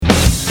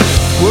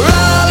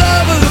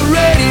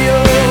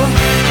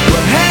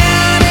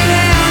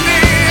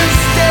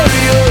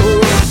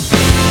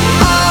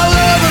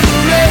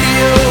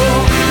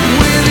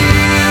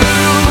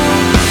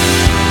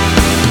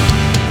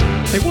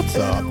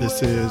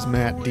is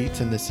Matt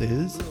Dietz, and this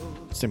is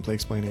Simply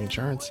Explaining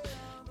Insurance.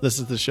 This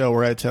is the show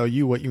where I tell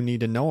you what you need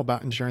to know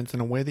about insurance in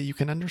a way that you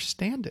can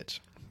understand it.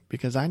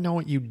 Because I know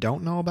what you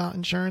don't know about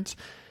insurance,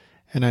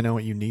 and I know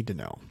what you need to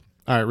know.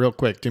 All right, real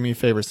quick, do me a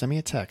favor, send me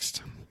a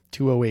text,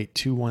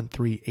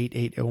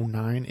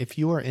 208-213-8809. If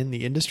you are in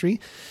the industry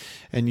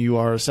and you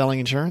are selling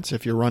insurance,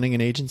 if you're running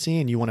an agency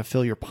and you want to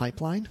fill your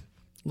pipeline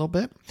a little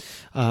bit,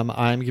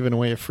 I'm giving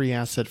away a free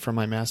asset from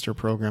my master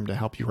program to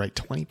help you write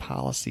 20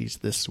 policies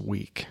this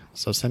week.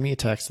 So send me a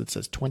text that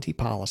says 20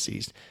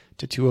 policies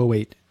to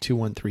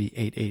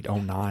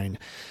 208-213-8809,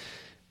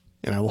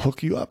 and I will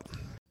hook you up.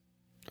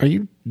 Are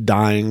you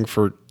dying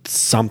for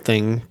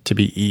something to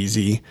be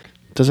easy?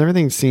 Does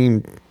everything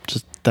seem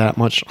just that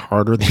much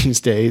harder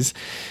these days?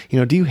 You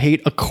know, do you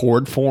hate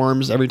accord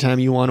forms every time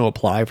you want to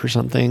apply for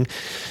something?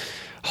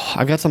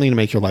 I've got something to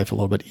make your life a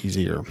little bit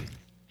easier.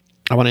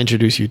 I want to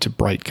introduce you to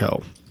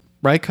Brightco.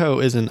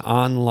 Brightco is an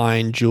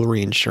online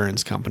jewelry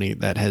insurance company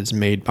that has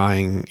made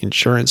buying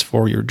insurance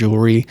for your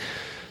jewelry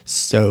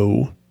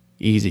so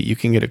easy. You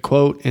can get a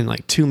quote in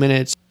like 2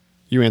 minutes.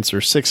 You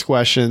answer 6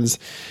 questions.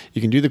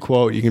 You can do the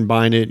quote. You can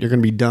bind it. You're going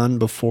to be done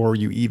before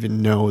you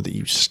even know that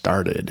you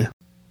started.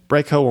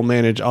 Brightco will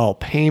manage all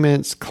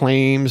payments,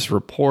 claims,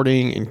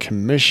 reporting, and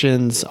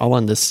commissions all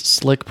on this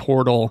slick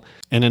portal.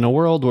 And in a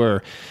world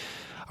where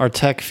our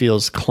tech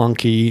feels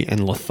clunky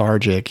and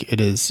lethargic,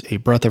 it is a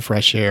breath of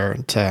fresh air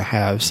to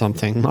have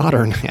something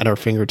modern at our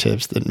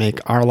fingertips that make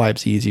our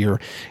lives easier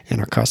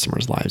and our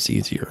customers' lives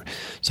easier.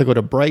 So go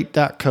to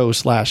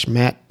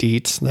bright.co/Matt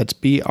Dietz. That's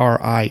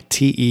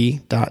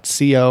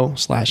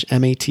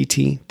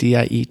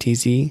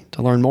brite.co/MATTDIETZ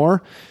to learn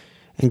more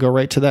and go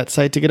right to that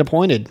site to get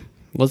appointed.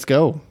 Let's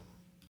go.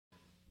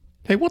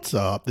 Hey, what's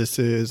up? This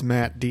is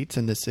Matt Dietz,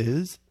 and this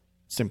is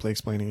Simply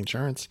Explaining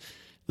Insurance.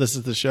 This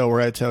is the show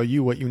where I tell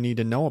you what you need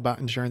to know about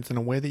insurance in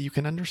a way that you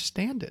can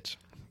understand it.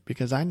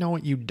 Because I know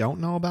what you don't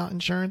know about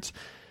insurance,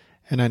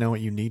 and I know what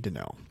you need to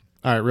know.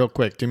 All right, real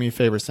quick, do me a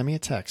favor, send me a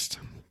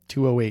text,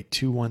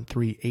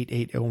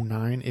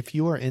 208-213-8809. If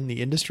you are in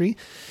the industry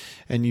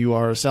and you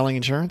are selling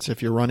insurance,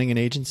 if you're running an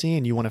agency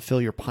and you want to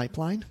fill your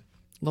pipeline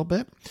a little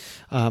bit,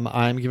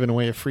 I'm giving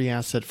away a free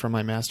asset from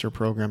my master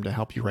program to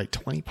help you write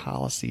 20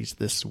 policies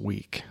this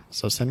week.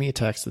 So send me a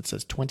text that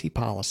says 20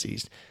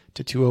 policies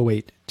to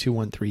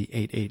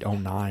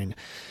 208-213-8809,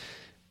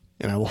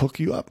 and I will hook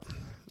you up.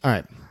 All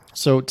right.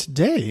 So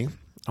today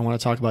I want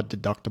to talk about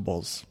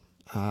deductibles.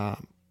 I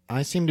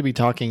seem to be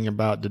talking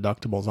about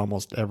deductibles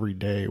almost every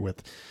day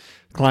with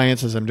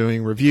clients as I'm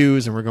doing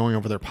reviews and we're going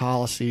over their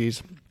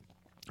policies.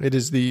 It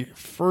is the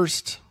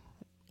first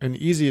and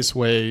easiest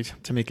way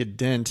to make a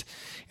dent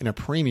in a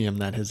premium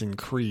that has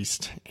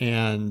increased.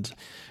 And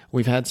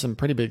we've had some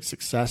pretty big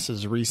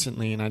successes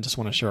recently, and I just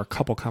want to share a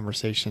couple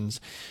conversations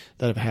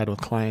that I've had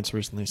with clients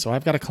recently. So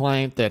I've got a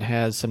client that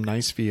has some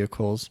nice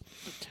vehicles.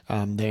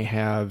 They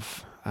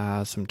have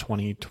some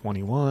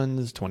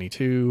 2021s,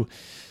 22.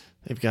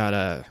 They've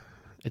got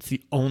it's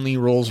the only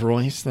Rolls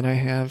Royce that I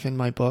have in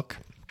my book,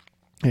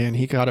 and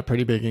he got a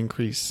pretty big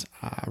increase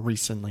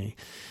recently.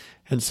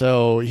 And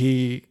so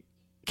he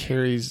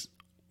carries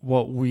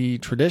what we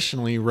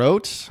traditionally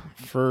wrote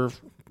for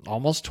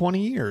almost 20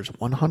 years,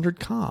 100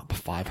 comp,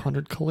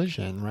 500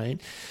 collision,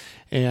 right?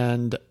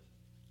 And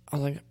I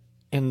was like,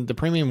 and the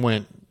premium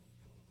it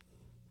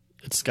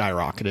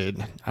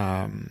skyrocketed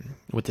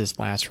with this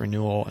last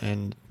renewal.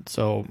 And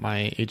so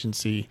my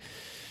agency,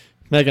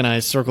 Meg and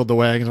I circled the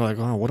wagons. We're like,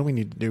 oh, what do we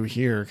need to do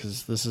here?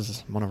 Because this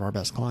is one of our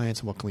best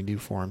clients, and what can we do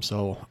for him?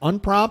 So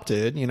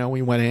unprompted,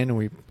 we went in and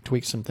we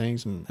tweaked some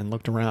things and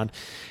looked around,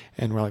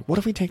 and we're like, what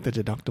if we take the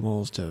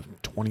deductibles to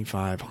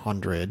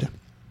 $2,500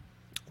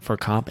 for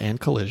comp and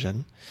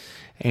collision?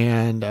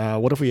 And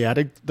what if we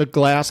added the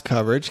glass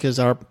coverage? Because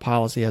our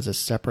policy has a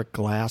separate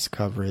glass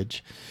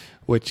coverage,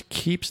 which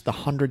keeps the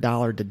 $100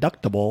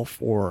 deductible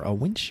for a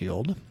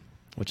windshield,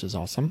 which is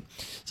awesome.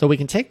 So we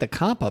can take the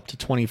comp up to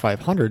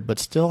 $2,500, but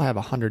still have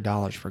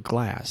 $100 for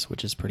glass,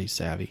 which is pretty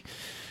savvy.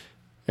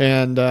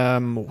 And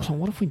so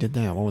what if we did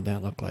that? What would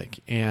that look like?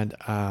 And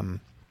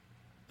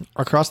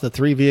across the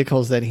 3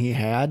 vehicles that he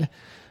had,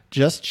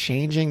 just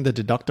changing the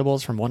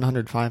deductibles from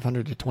 $100,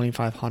 $500 to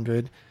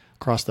 $2,500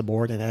 across the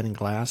board and adding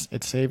glass,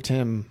 it saved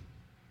him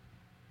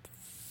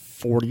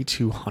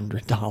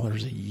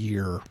 $4,200 a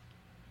year.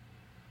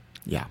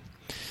 Yeah.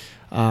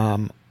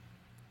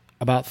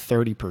 About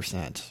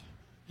 30%.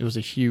 It was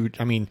a huge,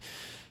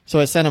 so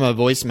I sent him a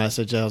voice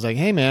message. I was like,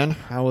 hey man,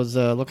 I was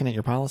looking at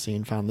your policy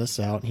and found this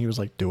out. And he was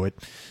like, do it.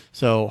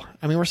 So,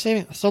 we're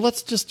saving, so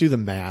let's just do the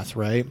math,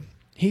 right?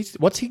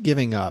 What's he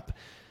giving up?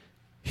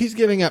 He's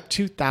giving up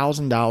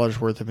 $2,000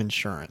 worth of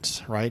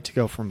insurance, right? To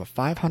go from a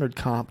 $500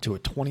 comp to a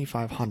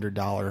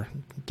 $2,500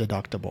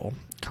 deductible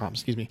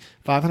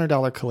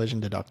 $500 collision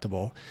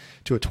deductible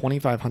to a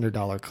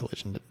 $2,500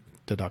 collision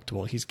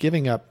deductible. He's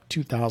giving up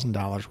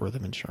 $2,000 worth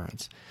of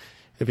insurance.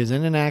 If he's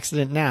in an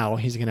accident now,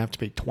 he's going to have to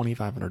pay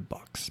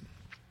 $2,500,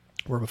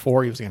 where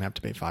before he was going to have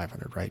to pay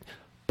 $500, right?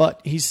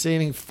 But he's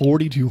saving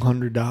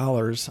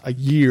 $4,200 a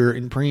year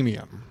in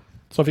premium.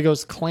 So if he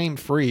goes claim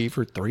free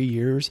for 3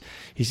 years,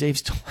 he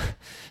saves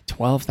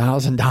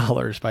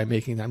 $12,000 by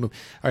making that move.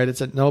 All right,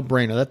 it's a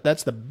no-brainer.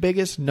 That's the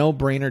biggest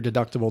no-brainer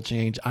deductible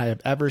change I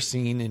have ever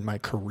seen in my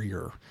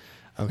career.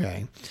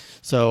 Okay,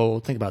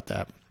 so think about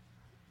that.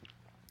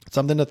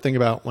 Something to think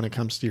about when it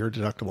comes to your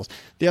deductibles.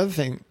 The other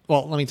thing,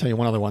 well, let me tell you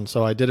one other one.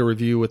 So I did a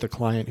review with a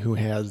client who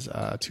has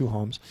 2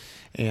 homes,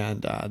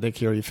 and they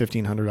carry a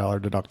 $1,500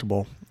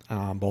 deductible,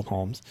 both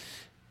homes.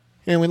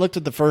 And we looked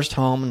at the first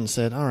home and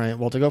said, all right,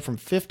 well, to go from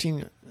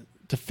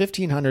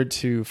 $1,500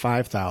 to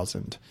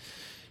 $5,000.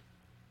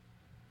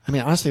 I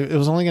mean, honestly, it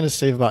was only going to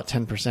save about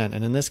 10%.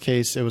 And in this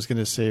case, it was going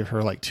to save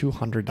her like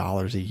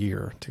 $200 a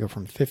year to go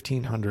from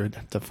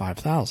 $1,500 to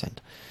 $5,000.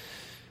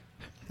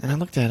 And I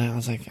looked at it and I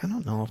was like, I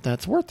don't know if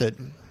that's worth it.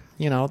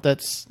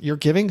 You're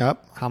giving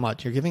up how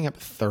much? You're giving up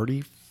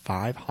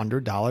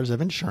 $3,500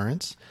 of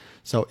insurance.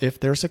 So if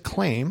there's a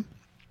claim,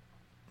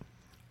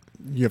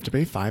 you have to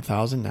pay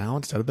 $5,000 now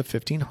instead of the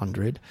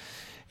 $1,500,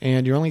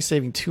 and you're only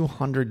saving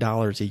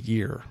 $200 a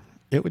year.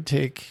 It would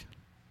take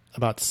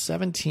about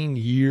 17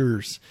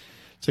 years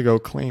to go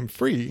claim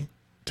free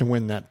to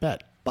win that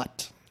bet.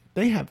 But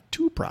they have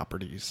 2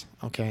 properties.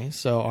 Okay,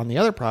 so on the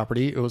other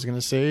property, it was going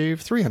to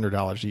save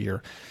 $300 a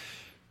year.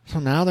 So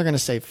now they're going to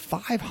save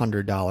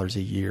 $500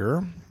 a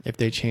year if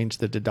they change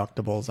the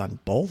deductibles on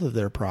both of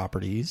their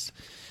properties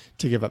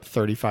to give up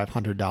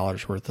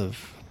 $3,500 worth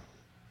of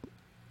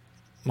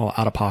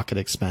out-of-pocket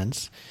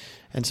expense.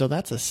 And so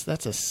that's a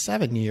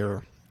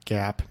 7-year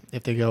gap.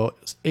 If they go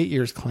 8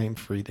 years claim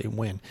free, they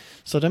win.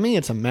 So to me,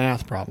 it's a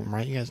math problem,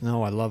 right? You guys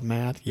know I love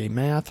math. Yay,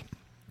 math.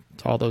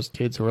 To all those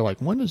kids who are like,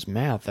 when is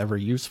math ever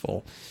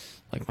useful?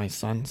 Like my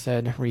son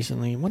said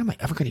recently, when am I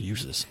ever going to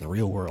use this in the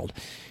real world?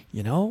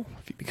 If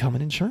you become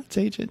an insurance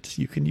agent,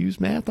 you can use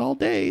math all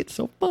day. It's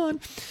so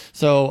fun.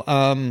 So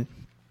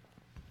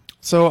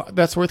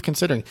that's worth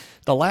considering.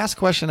 The last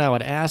question I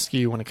would ask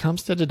you when it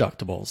comes to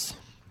deductibles,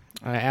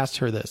 I asked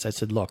her this. I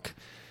said, look,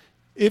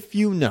 if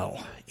you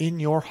know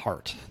in your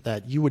heart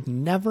that you would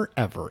never,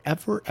 ever,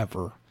 ever,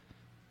 ever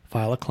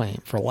file a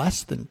claim for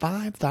less than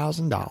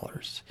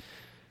 $5,000,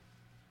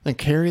 then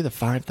carry the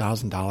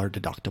 $5,000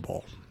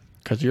 deductible,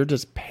 because you're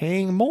just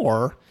paying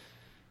more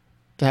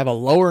to have a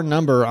lower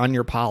number on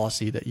your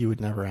policy that you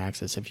would never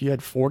access. If you had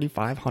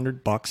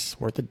 $4,500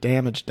 worth of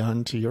damage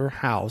done to your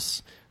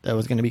house that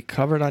was going to be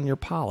covered on your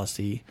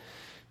policy,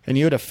 and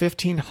you had a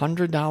 $1,500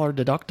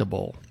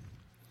 deductible,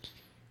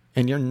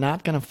 and you're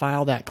not going to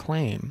file that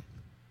claim,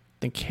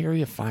 then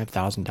carry a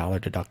 $5,000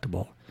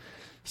 deductible.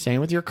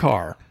 Same with your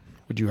car.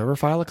 Would you ever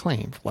file a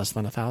claim for less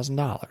than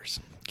 $1,000?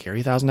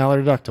 Carry a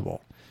 $1,000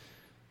 deductible.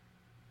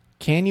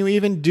 Can you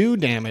even do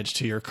damage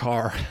to your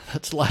car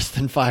that's less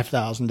than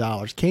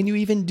 $5,000? Can you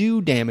even do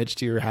damage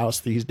to your house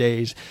these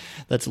days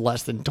that's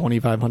less than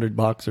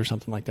 $2,500 or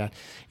something like that?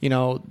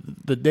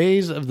 The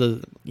days of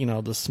the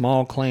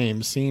small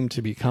claims seem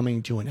to be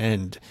coming to an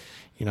end.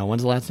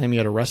 When's the last time you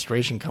had a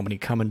restoration company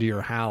come into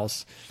your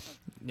house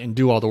and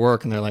do all the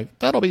work, and they're like,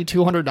 that'll be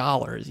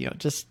 $200?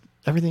 Just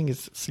everything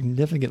is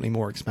significantly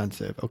more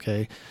expensive.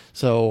 Okay,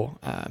 so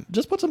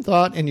just put some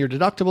thought in your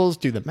deductibles,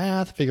 do the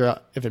math, figure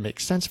out if it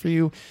makes sense for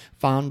you,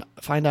 find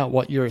out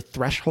what your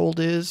threshold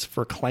is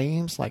for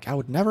claims. Like, I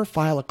would never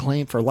file a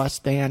claim for less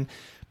than ...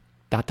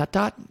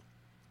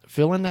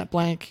 Fill in that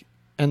blank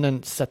and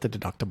then set the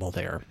deductible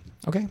there.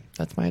 Okay,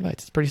 that's my advice.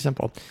 It's pretty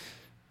simple.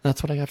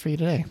 That's what I got for you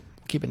today.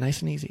 Keep it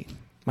nice and easy.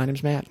 My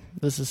name's Matt.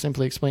 This is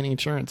Simply Explaining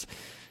Insurance.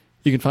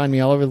 You can find me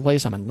all over the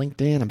place. I'm on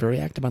LinkedIn. I'm very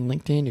active on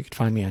LinkedIn. You can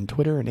find me on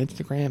Twitter and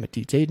Instagram at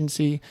Deets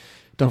Agency.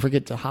 Don't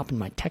forget to hop in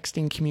my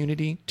texting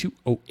community,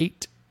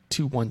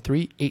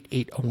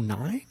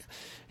 208-213-8809,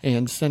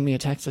 and send me a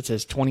text that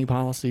says 20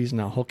 policies,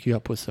 and I'll hook you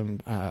up with some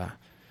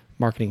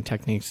marketing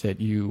techniques that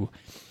you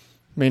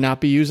may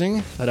not be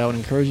using that I would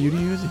encourage you to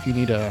use. If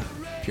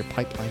your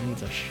pipeline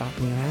needs a shot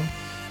in the arm,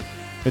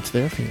 it's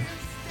there for you.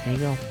 There you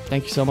go.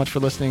 Thank you so much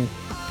for listening.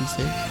 Be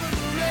safe.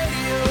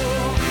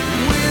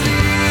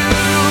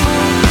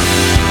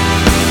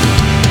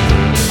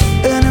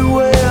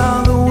 Anywhere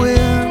the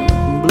wind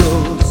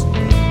blows,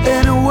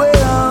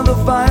 anywhere the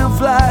fire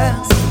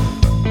flies,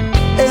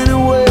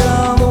 anywhere